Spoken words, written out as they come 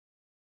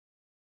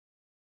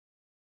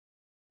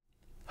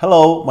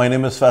Hello, my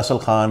name is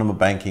Faisal Khan. I'm a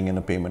banking and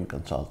a payment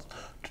consultant.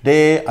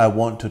 Today, I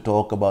want to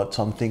talk about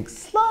something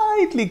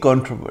slightly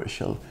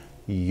controversial.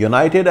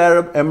 United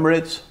Arab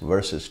Emirates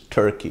versus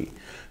Turkey.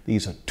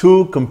 These are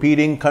two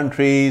competing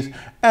countries,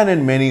 and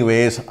in many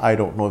ways, I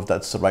don't know if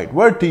that's the right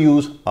word to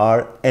use,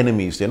 are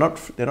enemies. They're not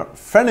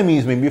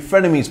frenemies. Maybe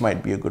frenemies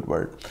might be a good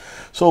word.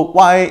 So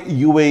why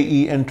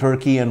UAE and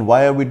Turkey, and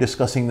why are we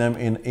discussing them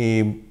in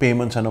a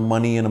payments and a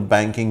money and a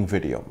banking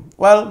video?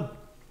 Well,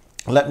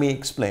 let me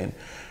explain.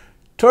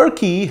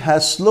 Turkey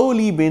has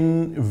slowly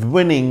been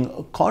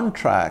winning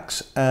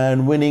contracts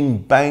and winning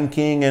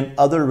banking and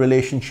other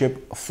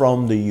relationship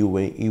from the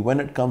UAE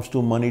when it comes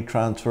to money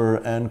transfer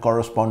and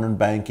correspondent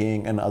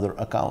banking and other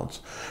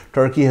accounts.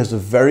 Turkey has a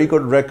very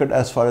good record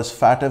as far as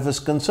FATF is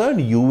concerned.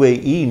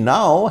 UAE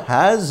now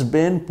has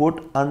been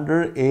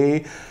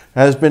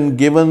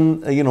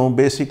given,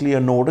 basically a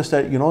notice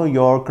that,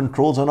 your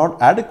controls are not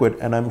adequate.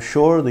 And I'm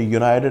sure the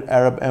United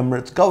Arab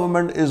Emirates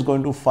government is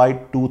going to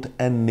fight tooth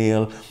and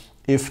nail,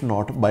 if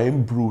not by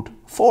brute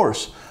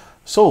force.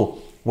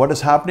 So what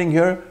is happening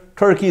here?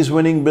 Turkey is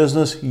winning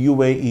business,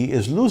 UAE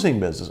is losing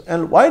business.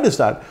 And why does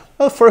that?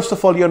 Well, first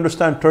of all, you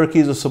understand Turkey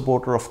is a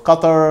supporter of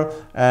Qatar,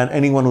 and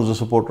anyone who's a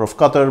supporter of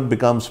Qatar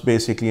becomes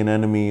basically an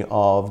enemy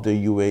of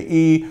the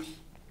UAE.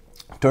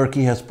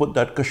 Turkey has put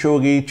that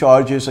Khashoggi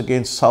charges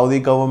against Saudi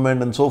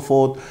government and so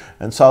forth.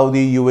 And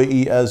Saudi,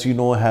 UAE, as you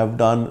know, have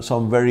done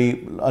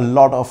a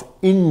lot of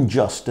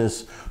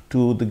injustice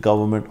to the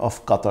government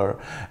of Qatar.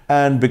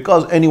 And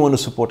because anyone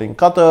is supporting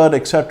Qatar,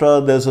 etc.,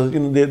 there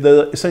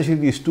are essentially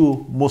these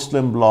two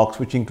Muslim blocs,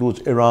 which includes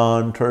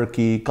Iran,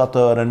 Turkey,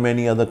 Qatar, and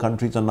many other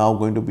countries are now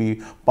going to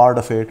be part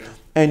of it.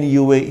 And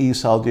UAE,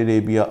 Saudi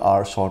Arabia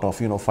are sort of,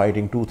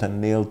 fighting tooth and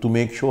nail to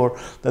make sure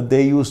that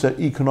they use their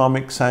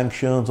economic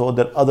sanctions or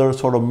their other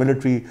sort of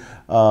military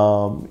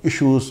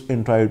issues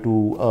in trying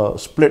to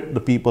split the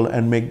people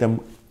and make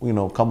them,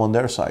 come on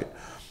their side.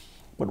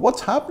 But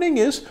what's happening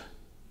is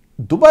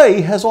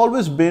Dubai has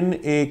always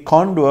been a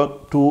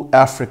conduit to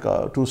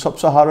Africa, to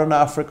sub-Saharan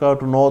Africa,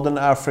 to Northern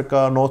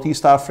Africa,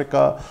 Northeast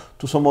Africa,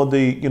 to some of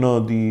the,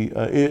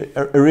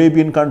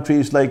 Arabian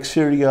countries like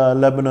Syria,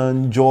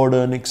 Lebanon,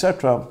 Jordan,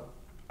 etc.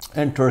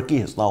 And Turkey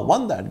has now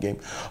won that game.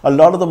 A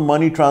lot of the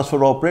money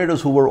transfer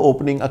operators who were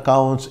opening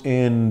accounts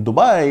in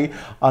Dubai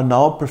are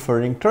now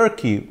preferring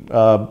Turkey.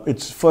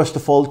 It's first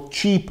of all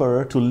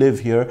cheaper to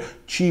live here,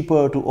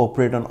 cheaper to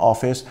operate an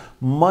office,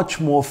 much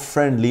more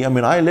friendly. I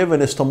mean, I live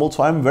in Istanbul,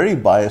 so I'm very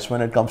biased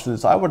when it comes to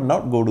this. I would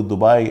not go to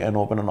Dubai and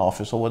open an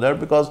office over there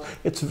because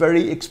it's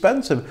very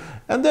expensive.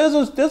 And there's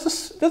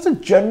a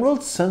general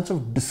sense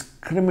of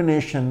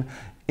discrimination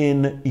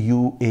in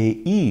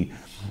UAE.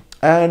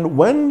 And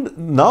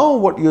now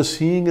what you're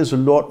seeing is a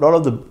lot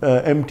of the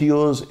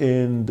MTOs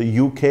in the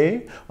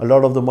UK, a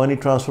lot of the money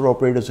transfer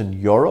operators in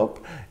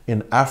Europe,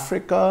 in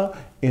Africa,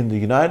 in the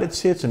United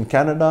States and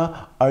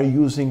Canada are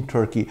using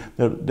Turkey.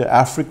 The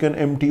African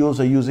MTOs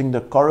are using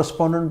the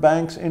correspondent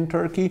banks in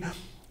Turkey.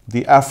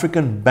 The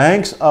African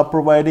banks are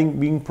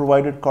being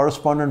provided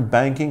correspondent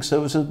banking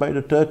services by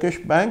the Turkish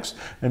banks.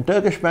 And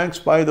Turkish banks,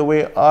 by the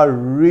way, are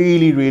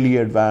really, really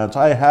advanced.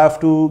 I have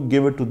to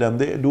give it to them.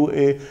 They do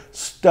a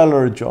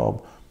stellar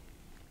job.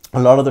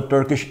 A lot of the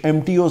Turkish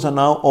MTOs are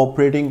now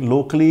operating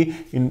locally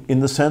in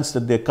the sense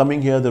that they're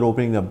coming here, they're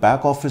opening their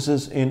back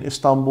offices in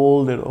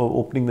Istanbul, they're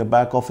opening their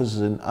back offices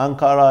in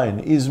Ankara,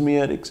 in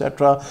Izmir,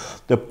 etc.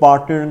 They're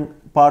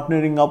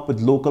partnering up with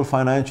local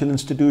financial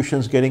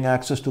institutions, getting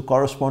access to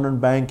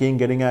correspondent banking,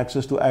 getting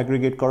access to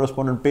aggregate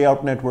correspondent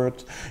payout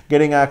networks,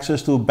 getting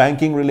access to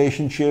banking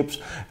relationships.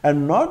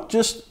 And not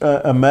just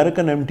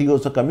American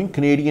MTOs are coming,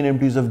 Canadian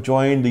MTOs have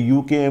joined, the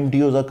UK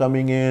MTOs are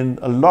coming in,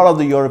 a lot of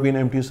the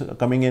European MTOs are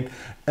coming in.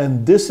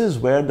 And this is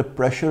where the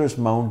pressure is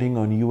mounting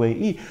on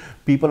UAE.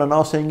 People are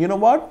now saying, you know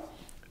what?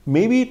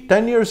 Maybe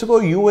 10 years ago,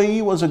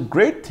 UAE was a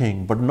great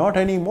thing, but not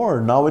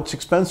anymore. Now it's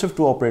expensive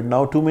to operate.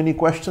 Now too many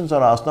questions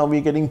are asked. Now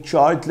we're getting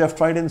charged left,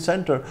 right, and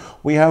center.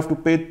 We have to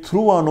pay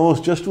through our nose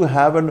just to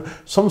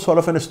have some sort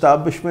of an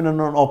establishment and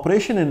an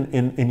operation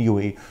in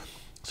UAE.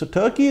 So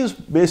Turkey is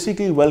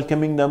basically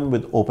welcoming them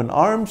with open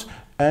arms,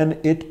 and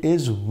it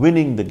is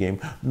winning the game.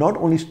 Not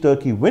only is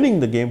Turkey winning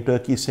the game,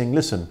 Turkey is saying,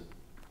 listen,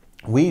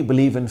 we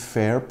believe in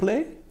fair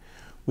play.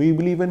 We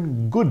believe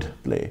in good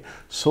play.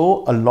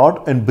 So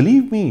and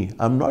believe me,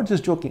 I'm not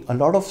just joking, a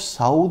lot of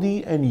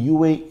Saudi and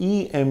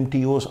UAE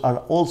MTOs are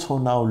also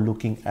now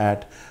looking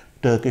at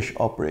Turkish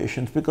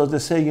operations because they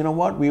say, you know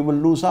what, we will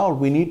lose out.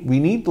 We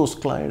need those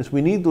clients,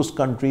 we need those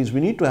countries, we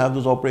need to have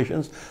those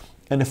operations.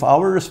 And if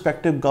our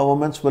respective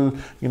governments will,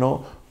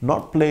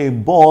 not play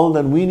ball,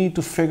 then we need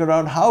to figure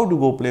out how to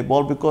go play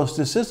ball, because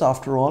this is,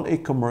 after all, a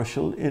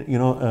commercial,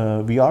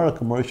 we are a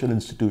commercial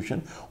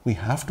institution. We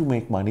have to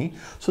make money.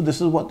 So this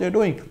is what they're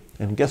doing.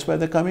 And guess where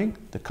they're coming?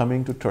 They're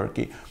coming to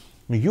Turkey.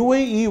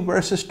 UAE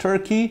versus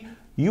Turkey.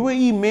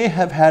 UAE may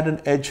have had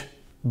an edge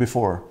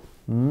before.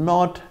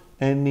 Not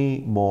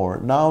anymore.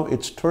 Now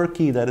it's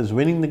Turkey that is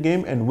winning the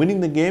game, and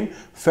winning the game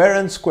fair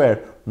and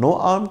square. No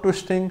arm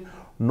twisting,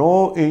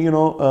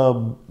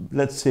 no,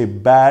 let's say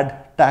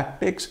bad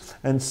tactics,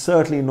 and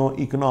certainly no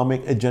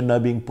economic agenda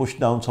being pushed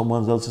down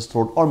someone else's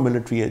throat or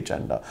military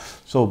agenda.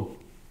 So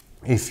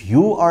if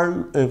you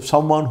are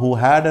someone who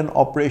had an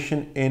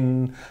operation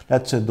in,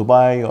 let's say,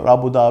 Dubai or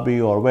Abu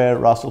Dhabi or where,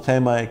 Ras Al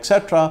Khaimah,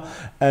 etc.,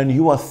 and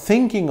you are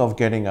thinking of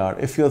getting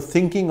out, if you're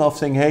thinking of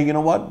saying, hey, you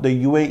know what,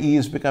 the UAE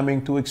is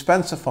becoming too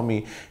expensive for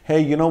me.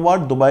 Hey, you know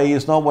what, Dubai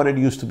is not what it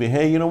used to be.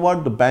 Hey, you know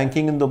what, the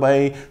banking in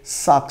Dubai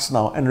sucks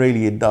now. And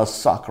really, it does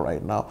suck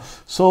right now.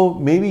 So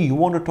maybe you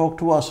want to talk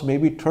to us.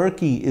 Maybe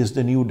Turkey is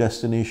the new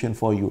destination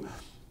for you.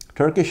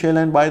 Turkish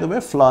Airlines, by the way,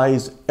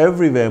 flies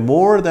everywhere,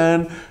 more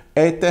than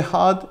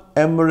Etihad,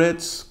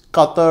 Emirates,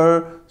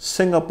 Qatar,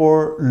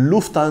 Singapore,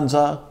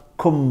 Lufthansa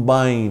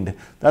combined.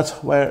 That's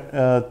where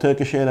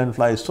Turkish Airlines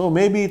flies. So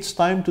maybe it's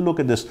time to look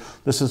at this.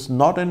 This is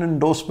not an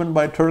endorsement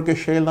by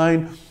Turkish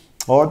Airlines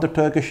or the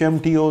Turkish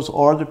MTOs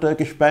or the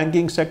Turkish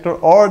banking sector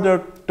or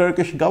the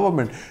Turkish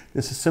government.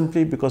 This is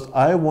simply because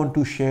I want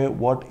to share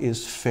what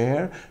is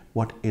fair,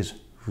 what is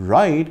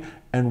right,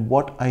 and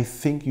what I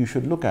think you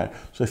should look at.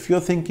 So if you're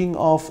thinking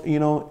of,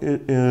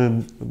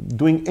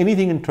 doing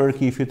anything in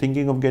Turkey, if you're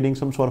thinking of getting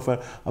some sort of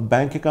a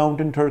bank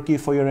account in Turkey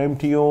for your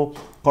MTO,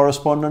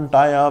 correspondent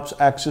tie-ups,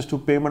 access to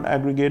payment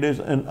aggregators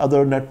and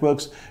other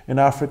networks in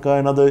Africa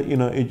and other,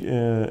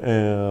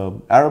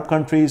 Arab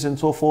countries and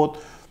so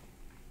forth,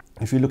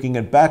 if you're looking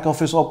at back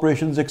office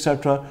operations,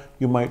 etc.,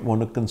 you might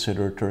want to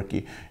consider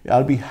Turkey.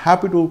 I'll be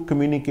happy to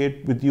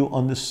communicate with you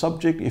on this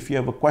subject. If you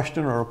have a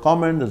question or a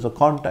comment, there's a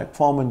contact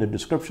form in the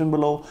description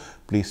below.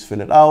 Please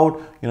fill it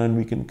out, and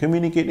we can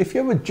communicate. If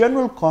you have a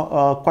general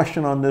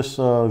question on this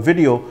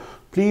video,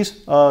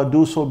 please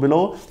do so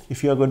below.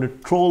 If you are going to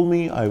troll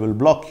me, I will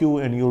block you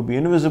and you'll be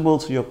invisible,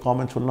 so your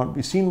comments will not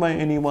be seen by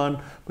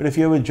anyone. But if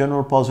you have a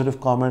general positive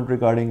comment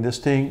regarding this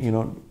thing,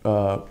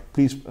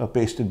 please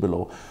paste it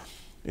below.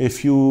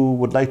 If you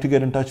would like to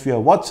get in touch via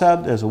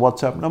WhatsApp, there's a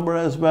WhatsApp number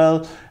as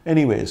well.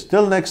 Anyways,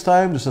 till next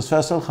time, this is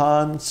Faisal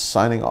Khan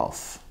signing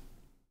off.